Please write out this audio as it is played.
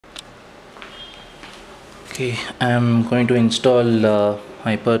Okay, I'm going to install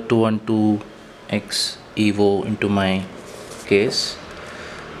Hyper 212X Evo into my case.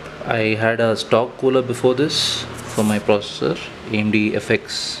 I had a stock cooler before this for my processor, AMD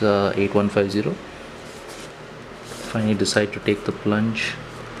FX 8150. Finally decide to take the plunge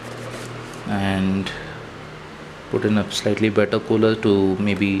and put in a slightly better cooler to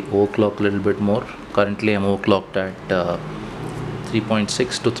maybe overclock a little bit more. Currently I'm overclocked at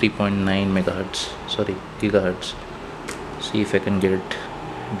 3.6 to 3.9 gigahertz. See if I can get it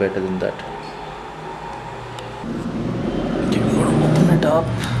better than that. Okay, I'm gonna open it up.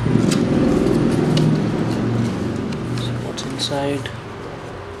 See what's inside.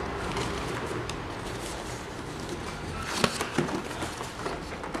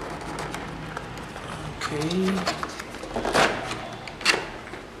 Okay.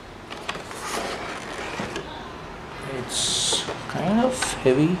 It's kind of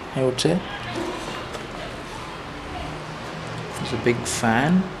heavy, I would say. There's a big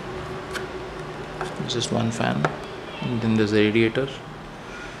fan. It's just one fan, and then there's a radiator.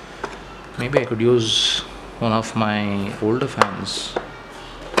 Maybe I could use one of my older fans.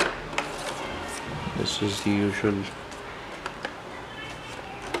 This is the usual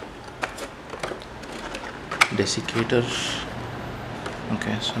desiccator.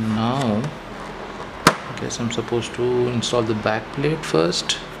 Okay, so now I guess I'm supposed to install the back plate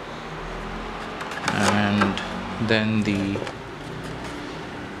first and then the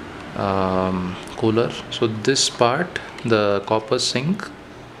cooler. So this part, the copper sink,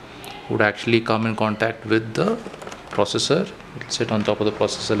 would actually come in contact with the processor. It'll sit on top of the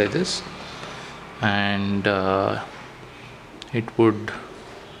processor like this, and it would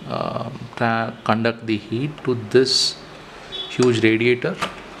conduct the heat to this huge radiator.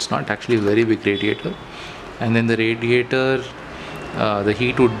 It's not actually a very big radiator, and then the radiator, the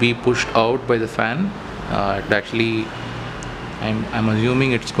heat would be pushed out by the fan. It actually, I'm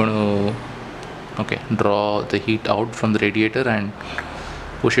assuming it's going to draw the heat out from the radiator and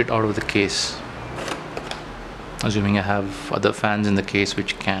push it out of the case, assuming I have other fans in the case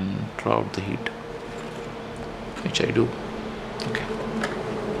which can draw out the heat, which I do. Okay.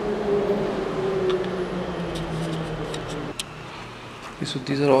 So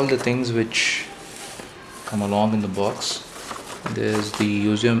these are all the things which come along in the box. There's the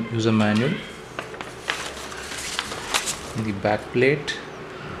user manual, the back plate,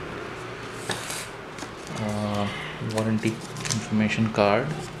 warranty information card,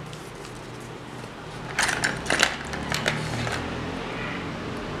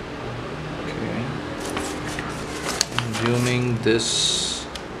 okay. I'm assuming this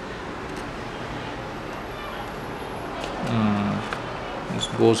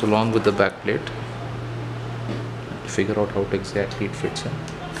goes along with the back plate. Figure out how exactly it fits in.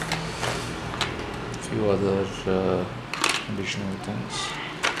 A few other additional things.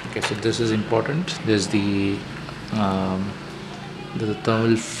 Okay, so this is important. There's the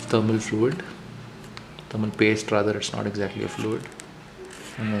thermal fluid, thermal paste rather. It's not exactly a fluid,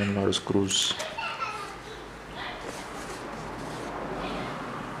 and then a lot of screws.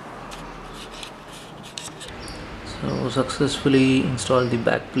 So successfully installed the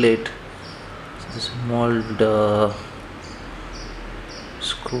back plate. So this involved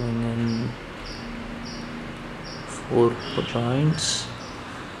screwing in 4 joints,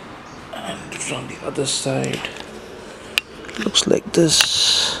 and from the other side it looks like this.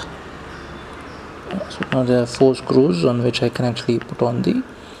 So now there are 4 screws on which I can actually put on the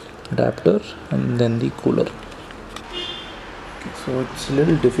adapter and then the cooler. Okay, so it's a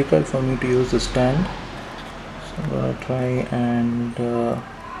little difficult for me to use the stand. So I'm going to try and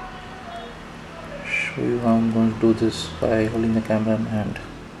show you how I'm going to do this by holding the camera in hand.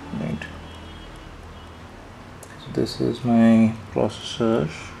 Right. So this is my processor.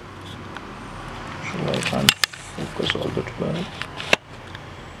 So I can't focus all that well.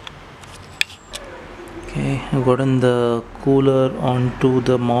 Okay, I've gotten the cooler onto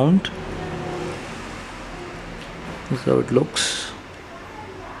the mount. This is how it looks.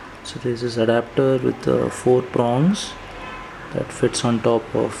 So there's this adapter with 4 prongs that fits on top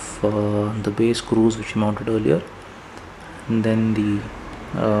of the base screws which we mounted earlier, and then the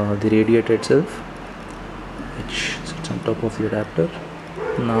radiator itself, which sits on top of the adapter.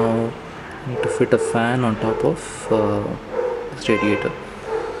 Now I need to fit a fan on top of this radiator,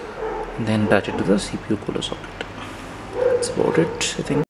 and then attach it to the CPU cooler socket. That's about it, I think.